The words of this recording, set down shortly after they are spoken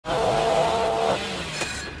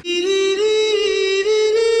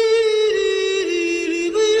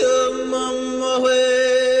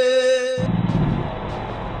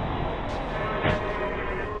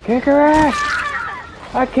Kick her ass!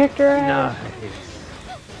 I kicked her ass!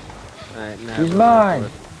 Nice. She's mine!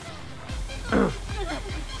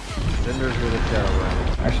 Cinder's with a shadow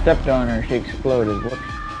weapon. I stepped on her, she exploded. Whoops.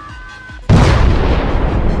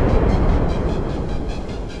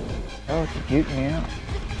 Oh, she juked me out.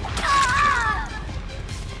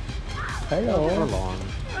 Hello.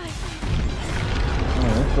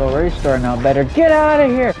 Oh, this is already starting out better. Get out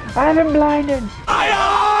of here! I've been blinded! Aye!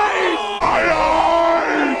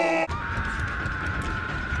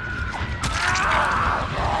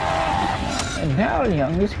 And now,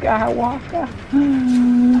 young Skywalker,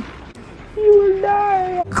 you will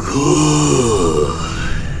die. Good.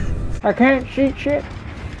 I can't shoot shit.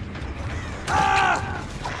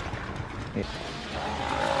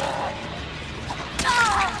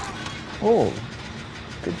 Oh,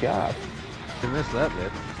 good job. You missed that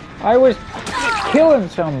bit. I was killing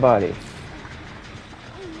somebody.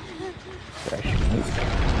 Fresh meat.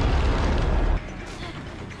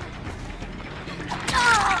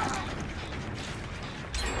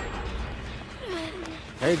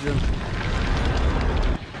 Hey, Jim.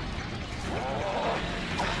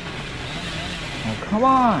 Oh, come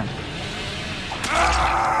on.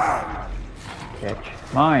 Catch.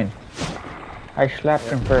 Mine. I slapped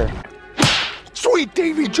him first. Sweet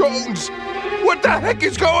Davy Jones! What the heck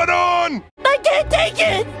is going on? I can't take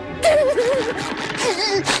it!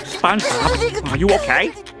 SpongeBob, are you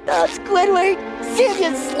okay? Oh, Squidward, seeing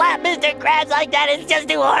you slap Mr. Krabs like that is just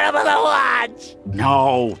too horrible to watch!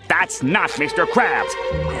 No, that's not Mr. Krabs.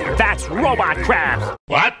 That's Robot Krabs.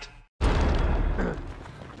 What?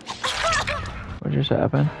 What just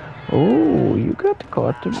happened? Oh, you got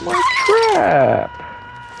caught in my trap.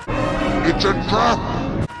 It's a trap!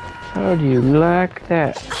 How do you like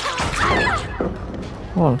that?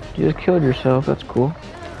 Well, you just killed yourself. That's cool.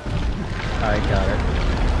 I got it.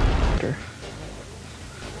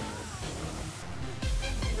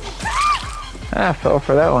 Ah, I fell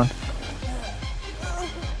for that one.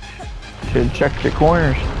 Should check your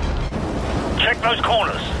corners. Check those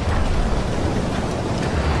corners.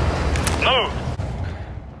 Move.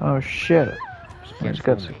 Oh shit. Someone's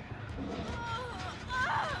got some.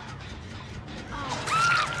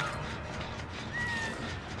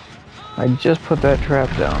 I just put that trap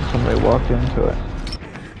down. Somebody walked into it.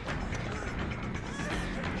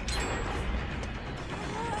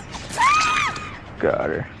 Got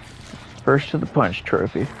her. First to the punch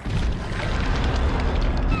trophy.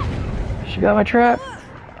 She got my trap.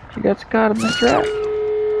 She got caught in the trap.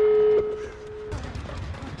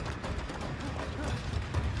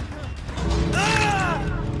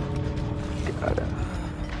 Got it.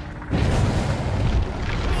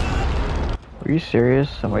 Are you serious?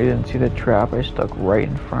 Somebody didn't see the trap I stuck right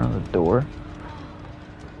in front of the door?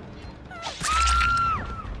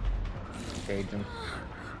 Agent.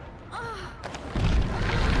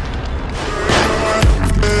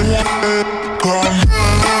 Come